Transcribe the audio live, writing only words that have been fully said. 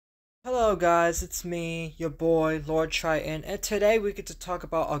Hello guys, it's me, your boy, Lord Triton, and today we get to talk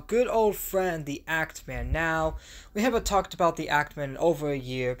about our good old friend, the Actman. Now, we haven't talked about the Actman in over a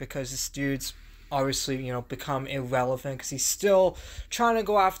year because this dude's obviously, become irrelevant because he's still trying to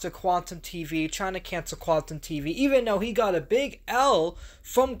go after Quantum TV, trying to cancel Quantum TV, even though he got a big L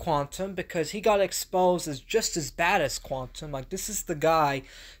from Quantum because he got exposed as just as bad as Quantum. Like, this is the guy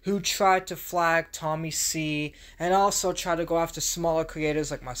who tried to flag Tommy C and also tried to go after smaller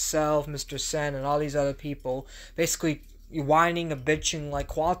creators like myself, Mr. Sen, and all these other people, basically whining and bitching like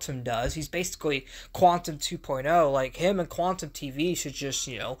Quantum does. He's basically Quantum 2.0. Like, him and Quantum TV should just,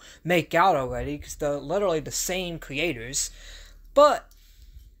 make out already because they're literally the same creators. But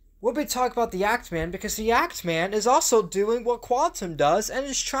we'll be talking about the Actman because the Actman is also doing what Quantum does and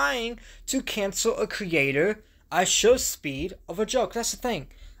is trying to cancel a creator, ishowspeed, of a joke. That's the thing.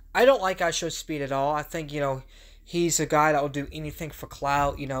 I don't like ishowspeed at all. I think, he's a guy that will do anything for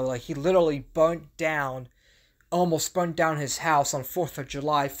clout. Like, he literally almost burned down his house on 4th of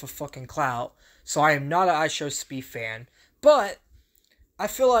July for fucking clout. So I am not an ishowspeed fan. But I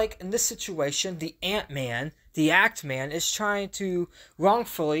feel like in this situation, the Actman, is trying to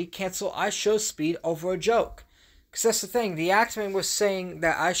wrongfully cancel ishowspeed over a joke. Because that's the thing, the Actman was saying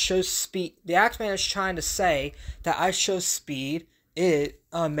that the Actman is trying to say that ishowspeed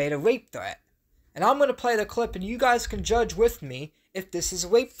made a rape threat. And I'm going to play the clip and you guys can judge with me if this is a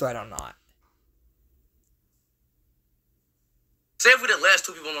rape threat or not. Say if we the last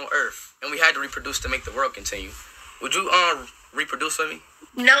two people on Earth and we had to reproduce to make the world continue, would you reproduce with me?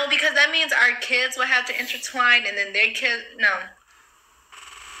 No, because that means our kids will have to intertwine and then their kids, no.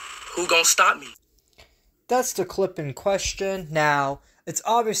 Who gonna stop me? That's the clip in question. Now, it's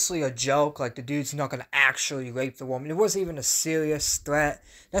obviously a joke, like the dude's not going to actually rape the woman. It wasn't even a serious threat.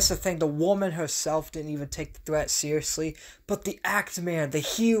 That's the thing, the woman herself didn't even take the threat seriously. But the Actman, the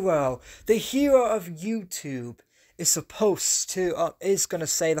hero of YouTube, is going to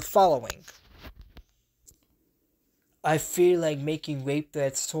say the following. I feel like making rape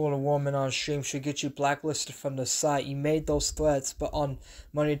threats toward a woman on stream should get you blacklisted from the site. You made those threats, but on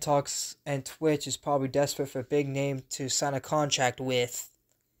Money Talks and Twitch is probably desperate for a big name to sign a contract with.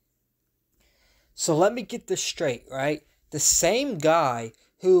 So let me get this straight, right? The same guy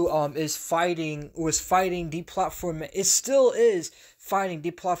who was fighting deplatformation, still is fighting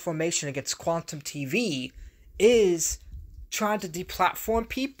deplatformation against Quantum TV, is trying to deplatform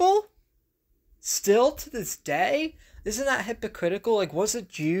people? Still to this day? Isn't that hypocritical? Like,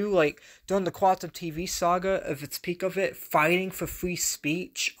 wasn't you, like, during the Quantum TV saga of its peak of it, fighting for free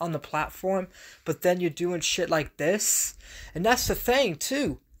speech on the platform, but then you're doing shit like this? And that's the thing,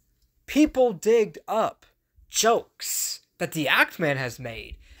 too. People digged up jokes that the Actman has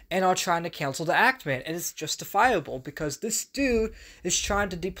made and are trying to cancel the Actman, and it's justifiable because this dude is trying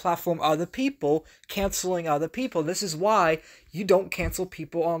to deplatform other people, canceling other people. This is why you don't cancel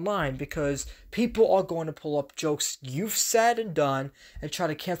people online, because people are going to pull up jokes you've said and done and try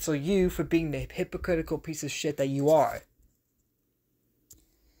to cancel you for being the hypocritical piece of shit that you are.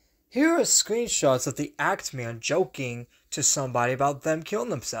 Here are screenshots of the Actman joking to somebody about them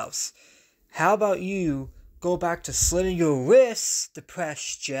killing themselves. How about you go back to slitting your wrists,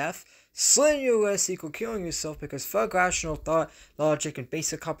 depressed Jeff. Slitting your wrists equal killing yourself because fuck rational thought, logic, and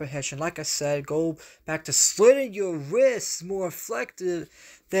basic comprehension. Like I said, go back to slitting your wrists. More reflective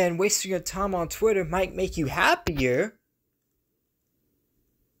than wasting your time on Twitter might make you happier.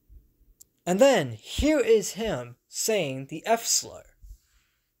 And then, here is him saying the F slur.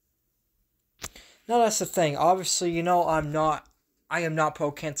 Now that's the thing, obviously, I am not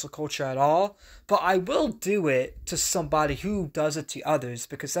pro-cancel culture at all, but I will do it to somebody who does it to others,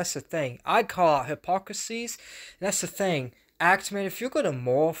 because that's the thing. I call out hypocrisies, and that's the thing. Actman, if you're going to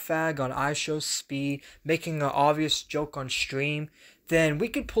moral fag on ishowspeed, making an obvious joke on stream, then we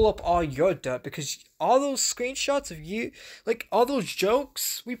can pull up all your dirt, because all those screenshots of you, like, all those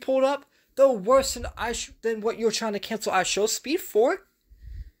jokes we pulled up, they're worse than what you're trying to cancel ishowspeed for.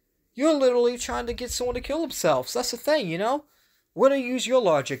 You're literally trying to get someone to kill themselves. That's the thing, We're gonna use your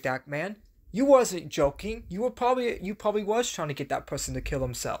logic, Actman. You wasn't joking. You probably was trying to get that person to kill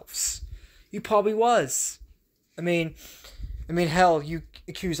themselves. You probably was. I mean, hell, you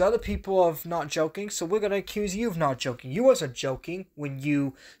accuse other people of not joking, so we're gonna accuse you of not joking. You wasn't joking when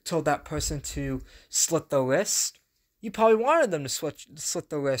you told that person to slit their wrist. You probably wanted them to slit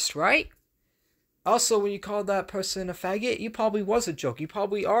their wrist, right? Also, when you called that person a faggot, you probably wasn't joking. You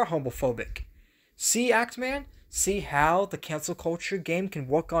probably are homophobic. See, Actman? See how the cancel culture game can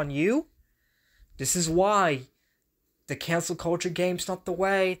work on you? This is why The cancel culture game's not the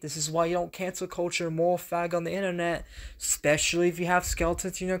way. This is why you don't cancel culture more fag on the internet. Especially if you have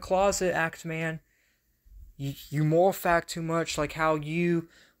skeletons in your closet, Actman. You more fag too much, like how you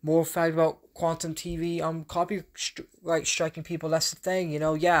more fag about Quantum TV, copyright striking people. That's the thing, you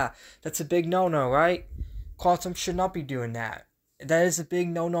know. Yeah, that's a big no-no, right? Quantum should not be doing that. That is a big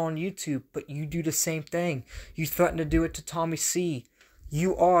no-no on YouTube, but you do the same thing. You threaten to do it to Tommy C.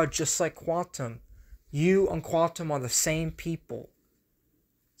 You are just like Quantum. You and Quantum are the same people.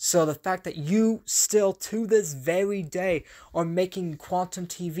 So the fact that you still, to this very day, are making Quantum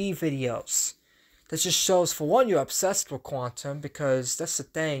TV videos, that just shows, for one, you're obsessed with Quantum, because that's the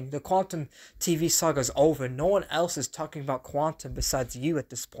thing. The Quantum TV saga is over. No one else is talking about Quantum besides you at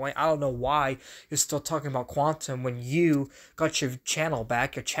this point. I don't know why you're still talking about Quantum when you got your channel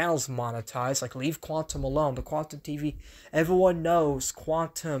back. Your channel's monetized. Like, leave Quantum alone. The Quantum TV, everyone knows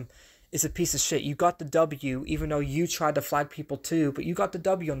Quantum is a piece of shit. You got the W, even though you tried to flag people too, but you got the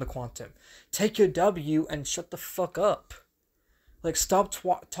W on the Quantum. Take your W and shut the fuck up. Like, stop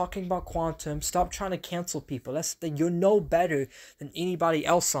talking about Quantum. Stop trying to cancel people. That's the thing. You're no better than anybody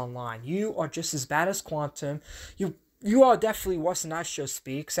else online. You are just as bad as Quantum. You are definitely worse than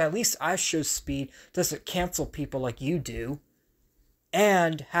ishowspeed, because at least ishowspeed doesn't cancel people like you do.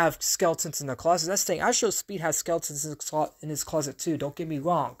 And have skeletons in their closet. That's the thing. ishowspeed has skeletons in his closet too. Don't get me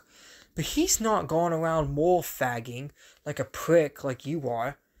wrong. But he's not going around more fagging like a prick like you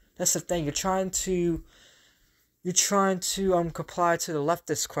are. That's the thing. You're trying to comply to the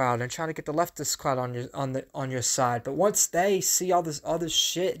leftist crowd and trying to get the leftist crowd on your side. But once they see all this other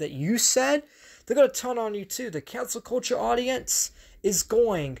shit that you said, they're gonna turn on you too. The cancel culture audience is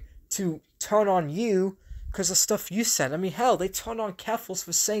going to turn on you because of stuff you said. I mean, hell, they turned on Keffels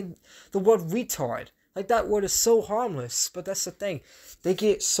for saying the word retard. Like, that word is so harmless, but that's the thing. They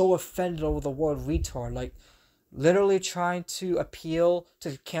get so offended over the word retard. Like, literally trying to appeal to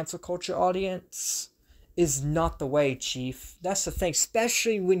the cancel culture audience is not the way, Chief. That's the thing.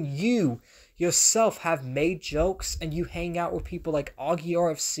 Especially when you yourself have made jokes and you hang out with people like Augie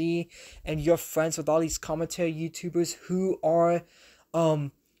RFC and you're friends with all these commentary YouTubers who are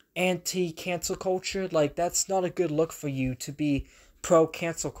anti-cancel culture. Like, that's not a good look for you to be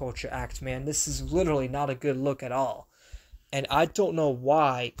pro-cancel culture, Actman. This is literally not a good look at all. And I don't know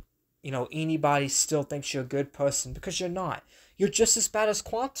why, you know, anybody still thinks you're a good person, because you're not. You're just as bad as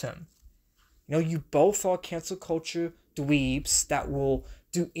Quantum. You know, you both are cancel culture dweebs that will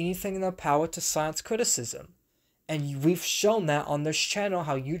do anything in their power to silence criticism. And we've shown that on this channel,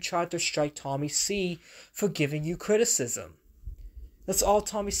 how you tried to strike Tommy C for giving you criticism. That's all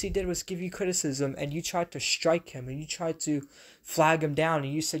Tommy C did, was give you criticism, and you tried to strike him, and you tried to flag him down,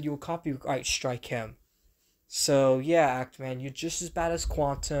 and you said you would copyright strike him. So, yeah, Actman, you're just as bad as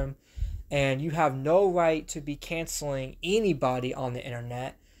Quantum, and you have no right to be canceling anybody on the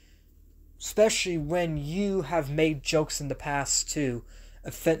internet, especially when you have made jokes in the past, too.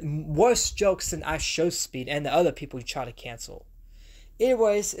 Worse jokes than ishowspeed and the other people you try to cancel.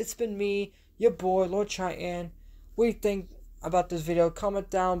 Anyways, it's been me, your boy, Lord Triton. What do you think about this video? Comment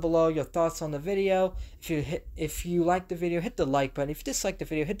down below your thoughts on the video. If you like the video, hit the like button. If you dislike the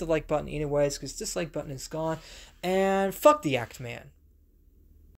video, hit the like button anyways, because dislike button is gone. And fuck the Actman.